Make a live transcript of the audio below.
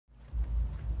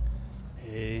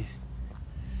Hey,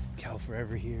 Cal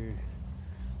Forever here.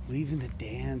 Leaving the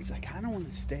dance. I kind of want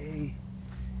to stay,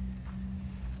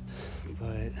 but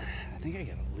I think I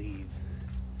gotta leave.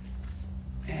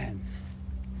 Man,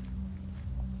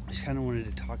 I just kind of wanted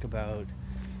to talk about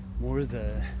more of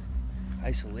the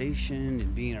isolation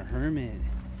and being a hermit.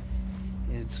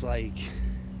 It's like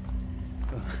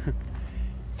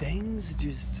things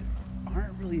just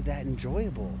aren't really that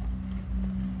enjoyable.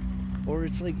 Or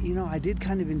it's like, I did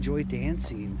kind of enjoy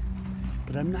dancing,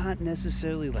 but I'm not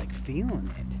necessarily like feeling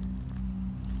it.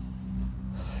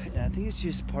 And I think it's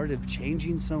just part of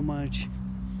changing so much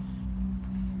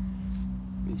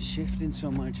and shifting so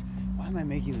much. Why am I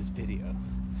making this video?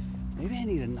 Maybe I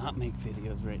need to not make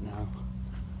videos right now.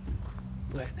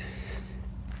 But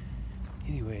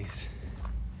anyways,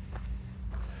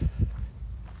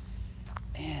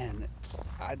 man,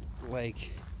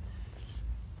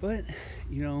 but,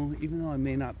 even though I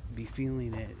may not be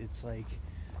feeling it, it's like,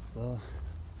 well,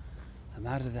 I'm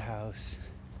out of the house.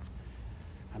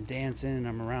 I'm dancing,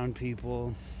 I'm around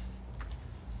people.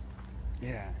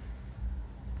 Yeah.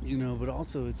 But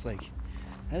also it's like,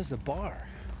 that's a bar.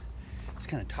 It's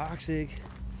kind of toxic.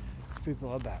 There's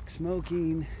people out back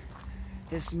smoking.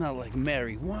 It smelled like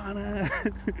marijuana.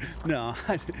 No,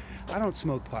 I don't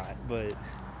smoke pot, but,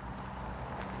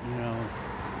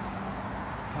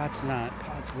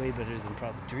 pot's way better than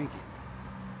probably drinking.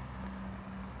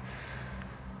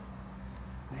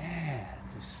 Man,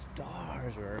 the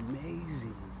stars are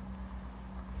amazing.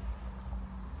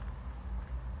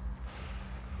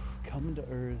 Coming to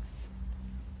Earth.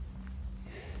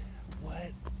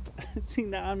 What? See,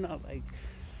 now I'm not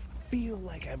feel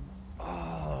like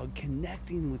I'm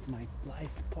connecting with my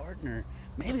life partner.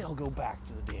 Maybe I'll go back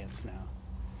to the dance now.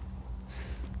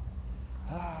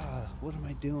 What am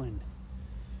I doing?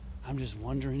 I'm just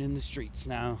wandering in the streets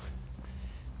now.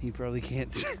 You probably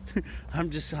can't see.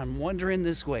 I'm wandering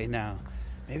this way now.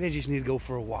 Maybe I just need to go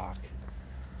for a walk.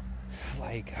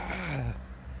 Why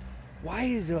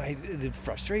is the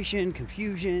frustration,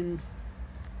 confusion,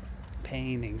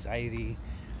 pain, anxiety,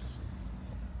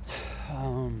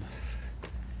 all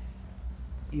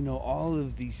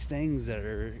of these things that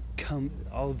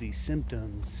all of these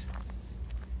symptoms,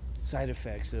 side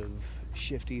effects of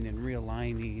shifting and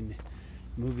realigning,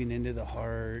 moving into the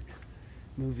heart,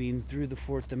 moving through the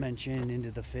fourth dimension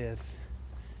into the fifth.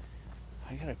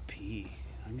 I gotta pee.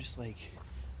 I'm just I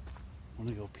want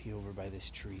to go pee over by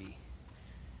this tree.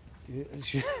 Dude,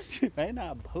 should I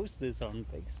not post this on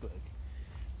Facebook?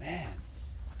 Man,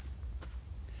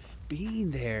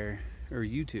 being there, or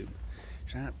YouTube.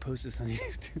 Should I not post this on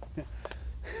YouTube?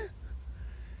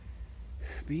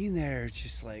 Being there, it's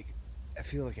just I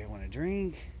feel like I want to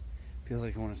drink. I feel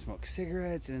like I want to smoke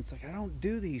cigarettes, and it's I don't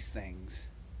do these things.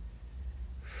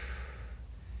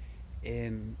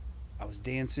 And I was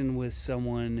dancing with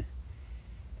someone,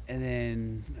 and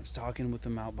then I was talking with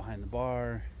them out behind the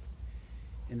bar,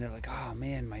 and they're like, oh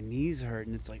man, my knees hurt.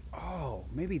 And it's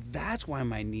maybe that's why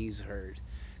my knees hurt,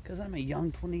 because I'm a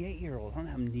young 28-year-old. I don't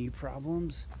have knee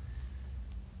problems.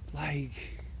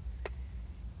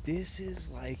 This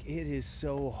is it is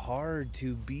so hard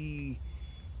to be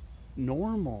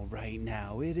normal right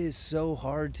now. It is so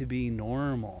hard to be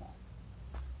normal.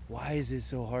 Why is it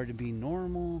so hard to be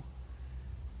normal?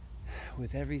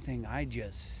 With everything I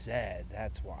just said,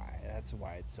 that's why it's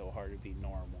so hard to be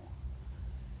normal.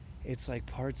 It's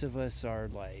parts of us are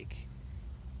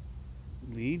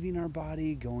leaving our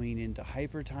body, going into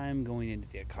hyper time, going into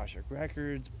the Akashic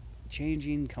records,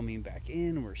 changing, coming back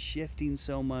in. We're shifting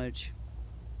so much.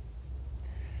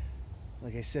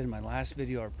 Like I said in my last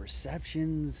video, our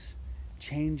perceptions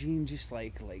changing, just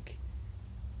it's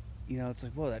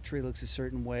whoa, that tree looks a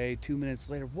certain way. 2 minutes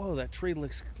later, whoa, that tree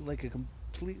looks like a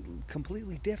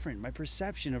completely different. My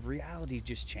perception of reality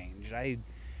just changed.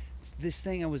 This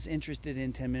thing I was interested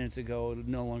in 10 minutes ago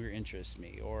no longer interests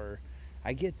me. Or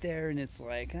I get there and it's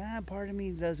part of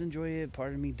me does enjoy it,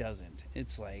 part of me doesn't.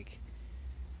 It's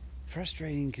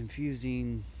frustrating,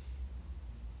 confusing,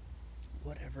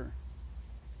 whatever.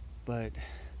 But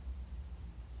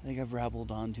I think I've rabbled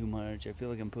on too much. I feel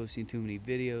like I'm posting too many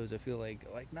videos. I feel like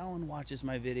no one watches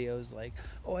my videos. I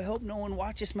hope no one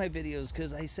watches my videos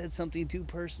because I said something too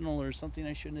personal or something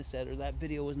I shouldn't have said, or that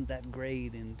video wasn't that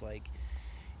great. And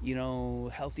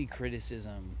healthy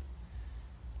criticism,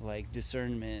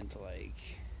 discernment,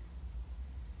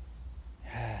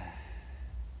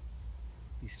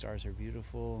 these stars are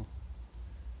beautiful.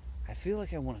 I feel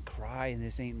like I want to cry, and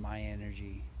this ain't my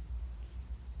energy.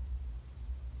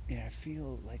 And I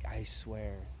feel I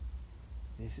swear,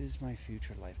 this is my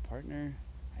future life partner.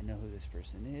 I know who this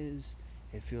person is,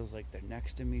 It feels like they're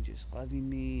next to me, just loving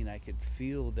me, and I could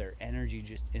feel their energy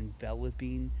just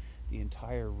enveloping the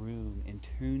entire room and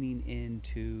tuning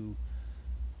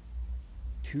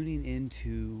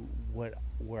into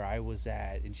where I was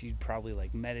at. And she's probably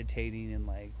like meditating and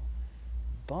like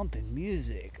bumping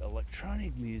music,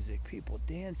 electronic music, people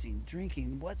dancing,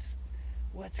 drinking. What's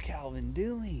Calvin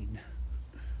doing?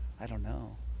 I don't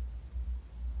know.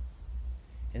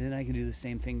 And then I can do the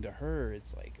same thing to her.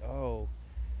 It's like, oh,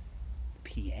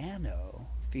 piano,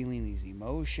 feeling these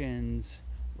emotions,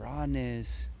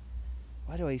 rawness.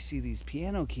 Why do I see these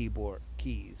piano keyboard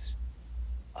keys?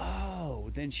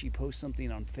 Oh, then she posts something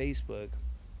on Facebook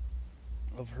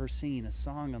of her singing a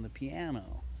song on the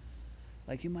piano.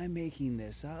 Like, am I making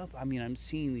this up? I mean, I'm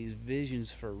seeing these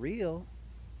visions for real.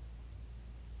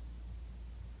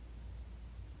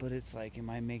 But it's like, am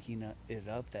I making it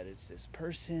up that it's this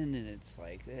person? And it's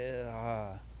like,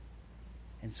 And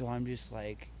so I'm just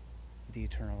like, the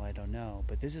eternal, I don't know.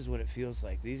 But this is what it feels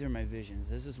like. These are my visions.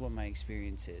 This is what my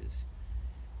experience is.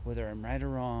 Whether I'm right or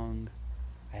wrong,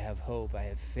 I have hope. I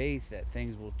have faith that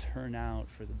things will turn out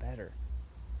for the better.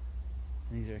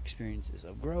 And these are experiences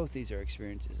of growth. These are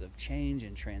experiences of change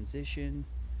and transition.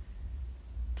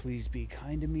 Please be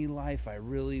kind to me, life. I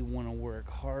really want to work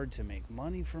hard to make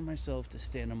money for myself, to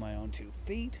stand on my own 2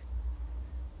 feet.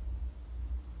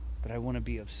 But I want to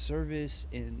be of service,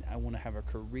 and I want to have a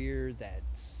career that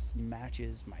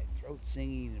matches my throat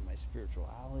singing and my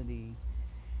spirituality,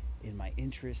 in my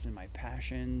interests and my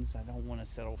passions. I don't want to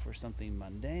settle for something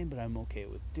mundane, but I'm okay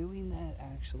with doing that,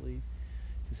 actually.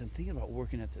 Because I'm thinking about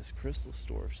working at this crystal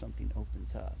store if something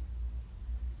opens up.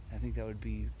 I think that would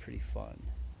be pretty fun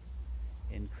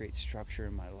and create structure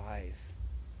in my life.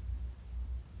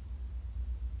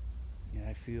 And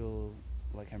I feel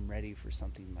like I'm ready for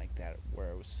something like that,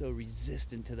 where I was so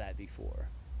resistant to that before.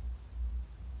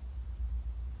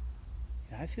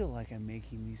 And I feel like I'm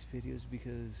making these videos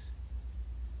because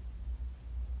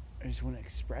I just want to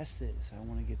express this. I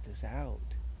want to get this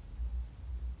out.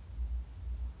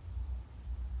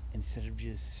 Instead of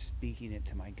just speaking it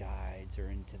to my guides or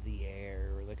into the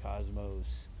air or the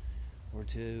cosmos or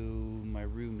to my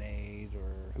roommate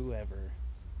or whoever.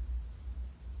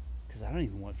 Because I don't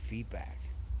even want feedback.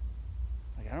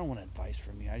 Like, I don't want advice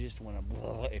from you. I just want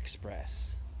to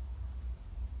express.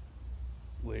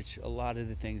 Which a lot of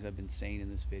the things I've been saying in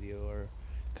this video are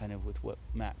kind of with what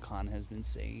Matt Kahn has been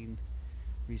saying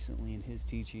recently in his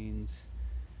teachings.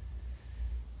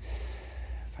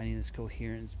 Finding this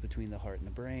coherence between the heart and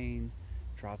the brain,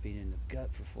 dropping into the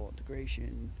gut for full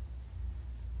integration.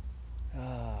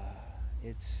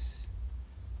 It's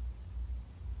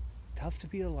tough to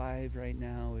be alive right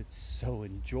now. It's so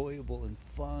enjoyable and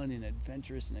fun and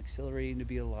adventurous and exhilarating to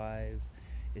be alive.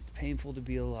 It's painful to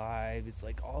be alive. It's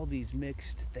like all these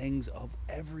mixed things of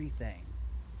everything.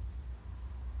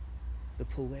 The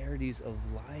polarities of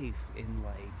life in,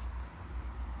 like,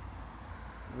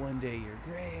 one day you're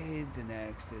great, the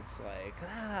next it's like,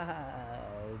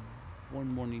 one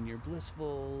morning you're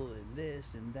blissful and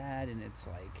this and that, and it's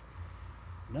like,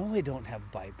 no, I don't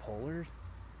have bipolar.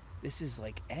 This is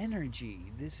like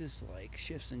energy. This is like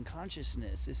shifts in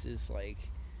consciousness. This is like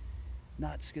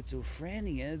not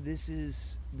schizophrenia. This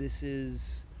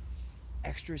is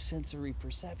extrasensory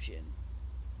perception.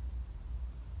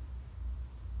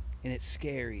 And it's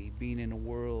scary being in a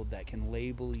world that can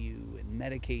label you and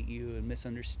medicate you and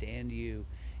misunderstand you.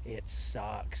 It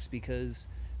sucks, because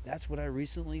that's what I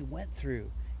recently went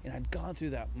through. And I'd gone through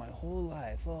that my whole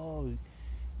life. Oh,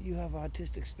 you have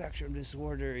autistic spectrum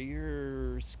disorder.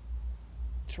 You're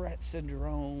Tourette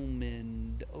syndrome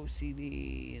and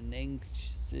OCD and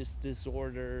anxious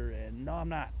disorder. And no, I'm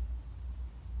not.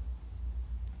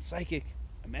 I'm psychic.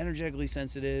 I'm energetically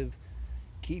sensitive.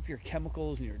 Keep your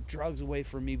chemicals and your drugs away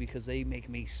from me, because they make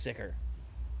me sicker.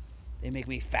 They make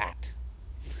me fat.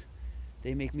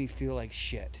 They make me feel like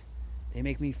shit. They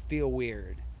make me feel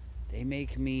weird. They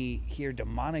make me hear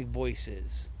demonic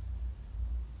voices.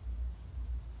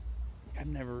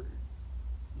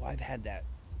 I've had that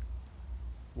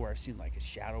where I've seen like a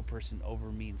shadow person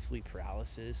over me in sleep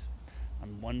paralysis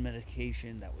on one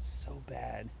medication that was so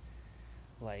bad.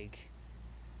 Like,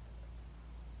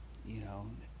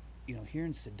 here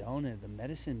in Sedona, the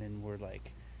medicine men were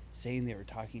like saying they were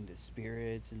talking to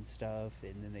spirits and stuff,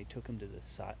 and then they took him to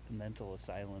the mental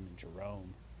asylum in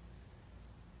Jerome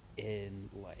and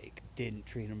like didn't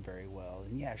treat him very well.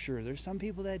 And yeah, sure, there's some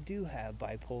people that do have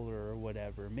bipolar or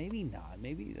whatever. Maybe not,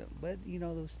 but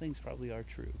those things probably are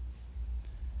true.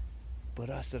 But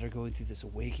us that are going through this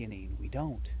awakening, we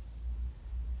don't.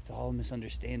 It's all a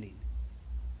misunderstanding.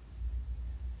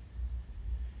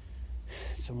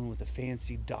 someone with a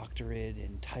fancy doctorate,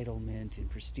 entitlement, and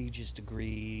prestigious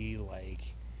degree,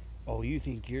 like, oh, you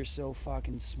think you're so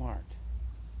fucking smart.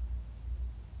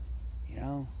 You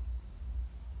know?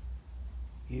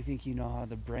 You think you know how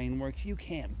the brain works? You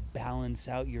can't balance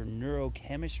out your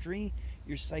neurochemistry,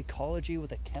 your psychology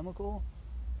with a chemical.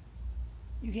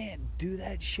 You can't do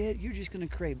that shit. You're just going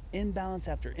to create imbalance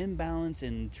after imbalance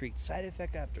and treat side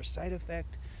effect after side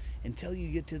effect until you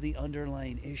get to the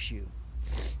underlying issue.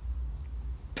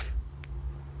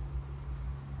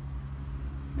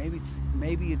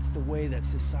 Maybe it's the way that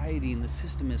society and the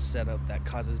system is set up that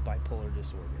causes bipolar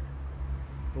disorder.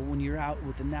 But when you're out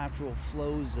with the natural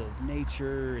flows of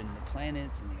nature and the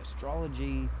planets and the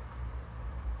astrology,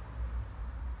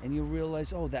 and you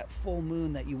realize, oh, that full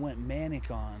moon that you went manic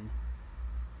on,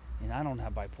 and I don't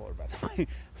have bipolar, by the way,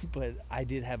 but I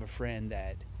did have a friend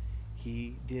that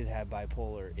he did have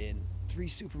bipolar. In 3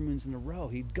 supermoons in a row,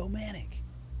 he'd go manic.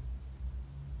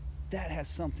 That has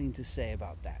something to say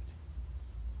about that.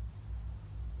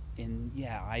 And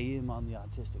yeah, I am on the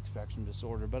autistic spectrum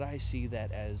disorder, but I see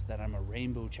that as that I'm a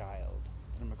rainbow child,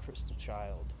 that I'm a crystal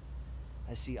child.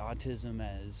 I see autism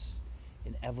as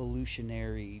an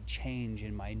evolutionary change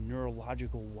in my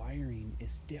neurological wiring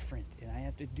is different, and I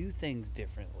have to do things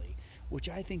differently, which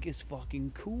I think is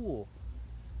fucking cool.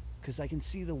 Because I can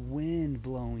see the wind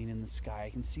blowing in the sky. I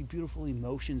can see beautiful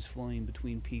emotions flowing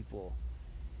between people.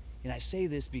 And I say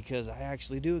this because I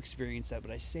actually do experience that,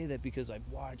 but I say that because I've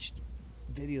watched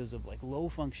videos of like low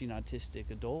functioning autistic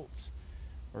adults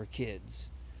or kids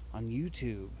on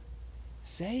YouTube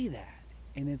say that.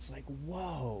 And it's like,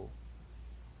 whoa,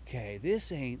 okay,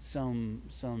 this ain't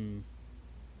some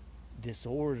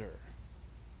disorder.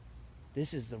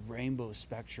 This is the rainbow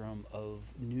spectrum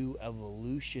of new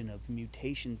evolution of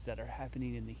mutations that are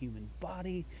happening in the human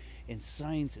body, and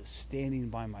science is standing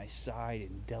by my side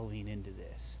and delving into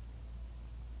this.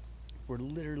 We're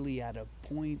literally at a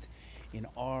point in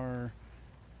our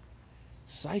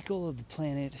cycle of the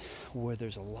planet where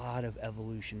there's a lot of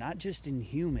evolution, not just in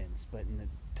humans, but in the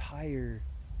entire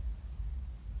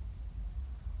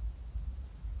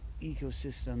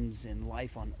ecosystems and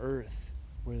life on Earth,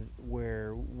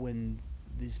 where when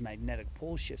these magnetic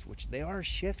pole shifts, which they are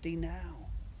shifting now,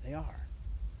 they are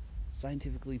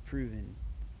scientifically proven,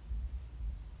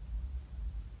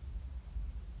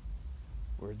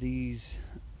 where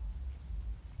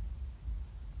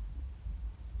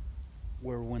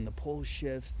when the pole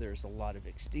shifts, there's a lot of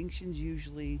extinctions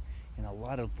usually, and a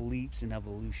lot of leaps in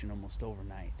evolution almost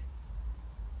overnight.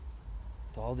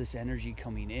 With all this energy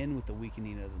coming in with the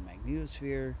weakening of the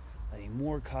magnetosphere, letting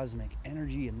more cosmic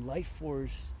energy and life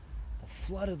force, the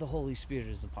flood of the Holy Spirit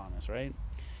is upon us, right?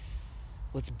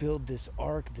 Let's build this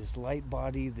arc, this light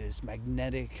body, this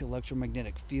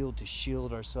electromagnetic field to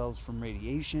shield ourselves from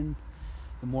radiation.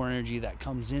 The more energy that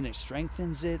comes in, it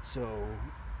strengthens it, so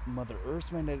Mother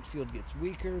Earth's magnetic field gets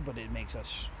weaker, but it makes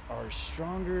ours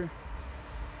stronger.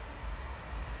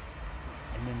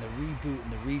 And then the reboot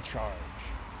and the recharge.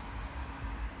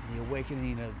 The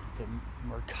awakening of the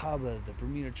Merkaba, the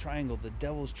Bermuda Triangle, the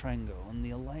Devil's Triangle, and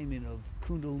the alignment of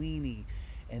Kundalini,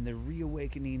 and the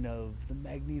reawakening of the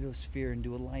magnetosphere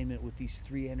into alignment with these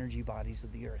 3 energy bodies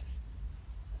of the Earth.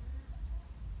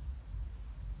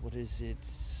 What is it?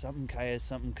 Something Kaya,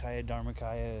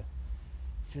 Dharmakaya,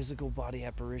 physical body,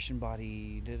 apparition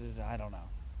body, I don't know.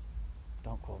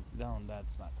 Don't quote, no,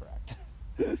 that's not correct.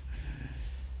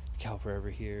 Cal Forever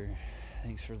here.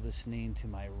 Thanks for listening to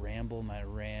my ramble, my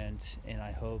rant, and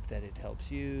I hope that it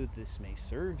helps you. This may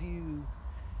serve you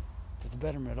for the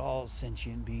betterment of all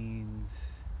sentient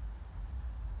beings.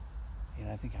 And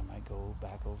I think I might go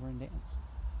back over and dance.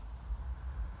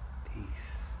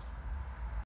 Peace.